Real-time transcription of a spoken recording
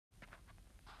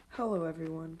Hello,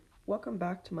 everyone. Welcome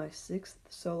back to my 6th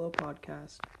solo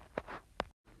podcast.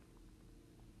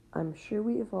 I'm sure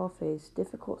we have all faced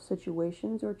difficult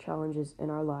situations or challenges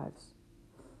in our lives.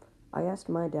 I asked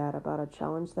my dad about a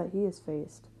challenge that he has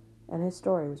faced, and his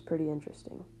story was pretty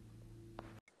interesting.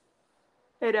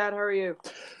 Hey, Dad, how are you?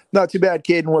 Not too bad,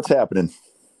 Caden. What's happening?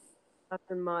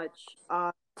 Nothing much.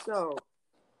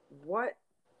 What,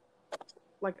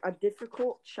 a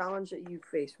difficult challenge that you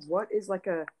faced?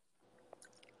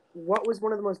 What was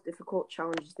one of the most difficult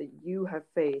challenges that you have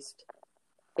faced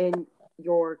in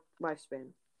your lifespan?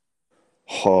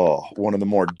 Oh, one of the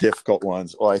more difficult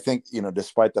ones. Well, I think,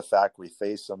 despite the fact we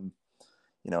face them,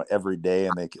 every day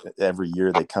and every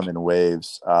year they come in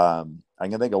waves. I'm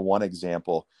going to think of one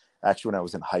example, actually, when I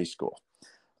was in high school.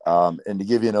 And to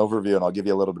give you an overview, and I'll give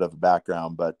you a little bit of a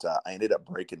background, but I ended up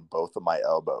breaking both of my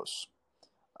elbows.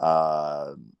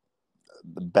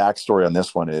 The backstory on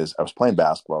this one is I was playing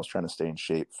basketball. I was trying to stay in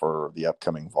shape for the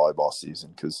upcoming volleyball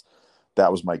season because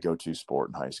that was my go-to sport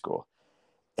in high school.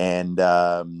 And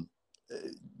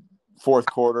fourth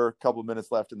quarter, a couple of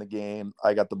minutes left in the game,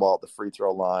 I got the ball at the free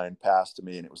throw line, passed to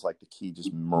me, and it was like the key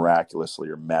just miraculously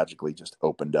or magically just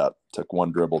opened up. Took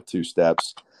one dribble, 2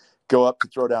 steps, go up to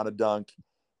throw down a dunk,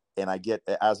 and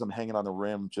as I'm hanging on the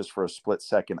rim just for a split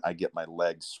second, I get my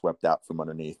legs swept out from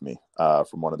underneath me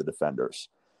from one of the defenders.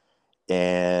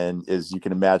 And as you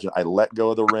can imagine, I let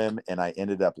go of the rim, and I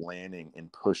ended up landing in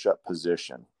push-up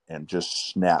position and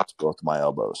just snapped both my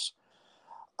elbows.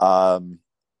 That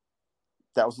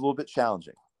was a little bit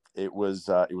challenging. It was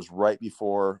right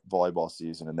before volleyball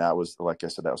season, and that was, like I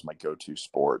said, that was my go-to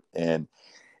sport, and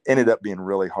ended up being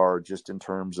really hard just in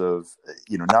terms of,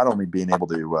 not only being able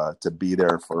to be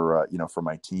there for for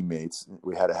my teammates.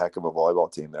 We had a heck of a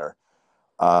volleyball team there,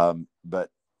 but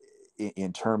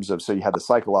in terms of, so you had the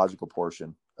psychological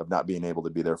portion of not being able to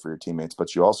be there for your teammates,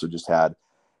 but you also just had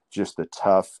the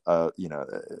tough,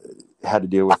 had to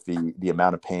deal with the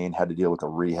amount of pain, had to deal with the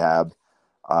rehab.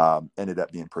 Ended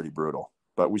up being pretty brutal,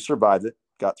 but we survived it,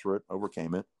 got through it,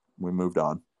 overcame it. We moved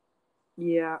on.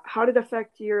 Yeah. How did it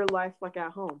affect your life,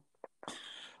 at home?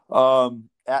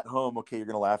 At home, okay, you're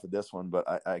going to laugh at this one,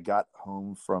 but I got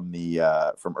home from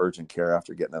from urgent care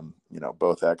after getting them,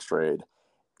 both x-rayed,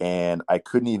 and I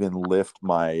couldn't even lift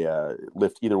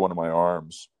either one of my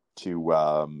arms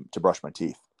to brush my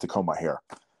teeth, to comb my hair.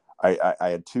 I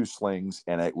had 2 slings,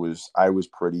 and I was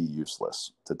pretty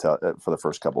useless for the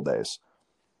first couple of days.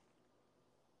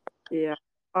 Yeah.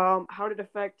 How did it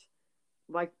affect,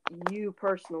 you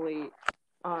personally,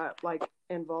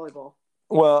 in volleyball?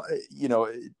 Well,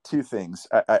 2 things.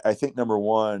 I think number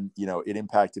one, it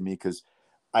impacted me because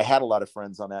I had a lot of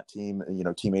friends on that team,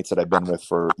 teammates that I've been with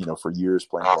for years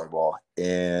playing volleyball.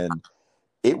 And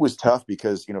it was tough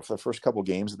because, for the first couple of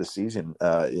games of the season,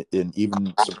 in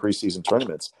even some preseason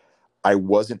tournaments, I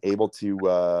wasn't able to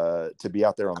be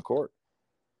out there on the court.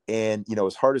 And,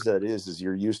 as hard as that is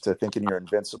you're used to thinking you're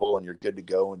invincible and you're good to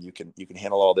go and you can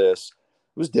handle all this.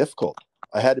 It was difficult.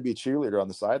 I had to be a cheerleader on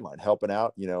the sideline, helping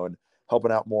out, and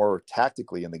helping out more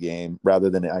tactically in the game rather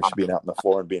than actually being out on the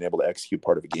floor and being able to execute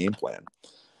part of a game plan.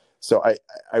 So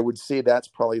I would say that's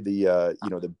probably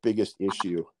the biggest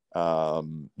issue,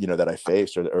 that I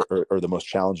faced, or the most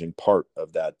challenging part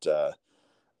of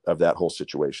that whole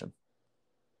situation.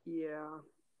 Yeah.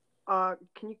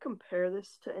 Can you compare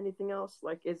this to anything else?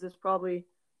 Is this probably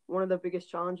one of the biggest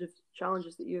challenges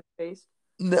that you have faced?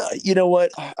 No, you know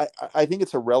what? I think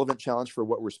it's a relevant challenge for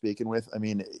what we're speaking with. I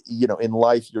mean, in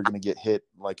life, you're going to get hit,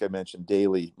 like I mentioned,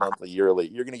 daily, monthly, yearly.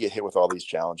 You're going to get hit with all these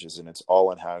challenges, and it's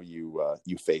all on how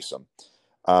you face them.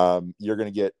 You're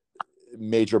going to get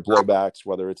major blowbacks,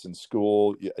 whether it's in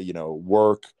school,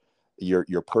 work,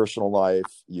 your personal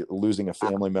life, losing a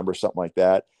family member, something like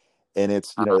that. And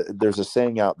it's, there's a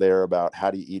saying out there about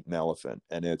how do you eat an elephant,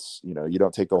 and it's, you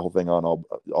don't take the whole thing on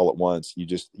all at once.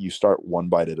 You start one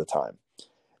bite at a time.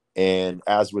 And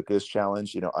as with this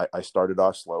challenge, I started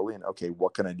off slowly, and okay,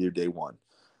 what can I do day 1?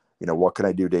 What can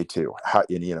I do day 2?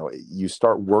 You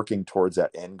start working towards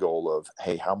that end goal of,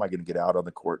 hey, how am I going to get out on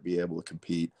the court, be able to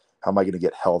compete? How am I going to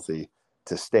get healthy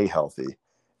to stay healthy?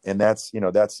 And that's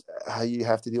how you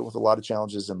have to deal with a lot of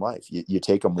challenges in life. You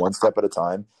take them one step at a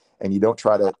time, and you don't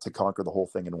try to conquer the whole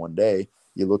thing in one day.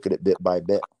 You look at it bit by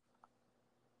bit.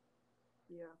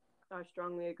 Yeah, I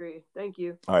strongly agree. Thank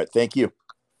you. All right. Thank you.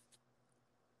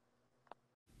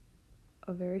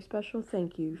 A very special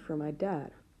thank you for my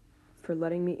dad for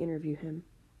letting me interview him.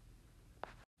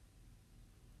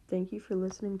 Thank you for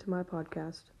listening to my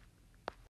podcast.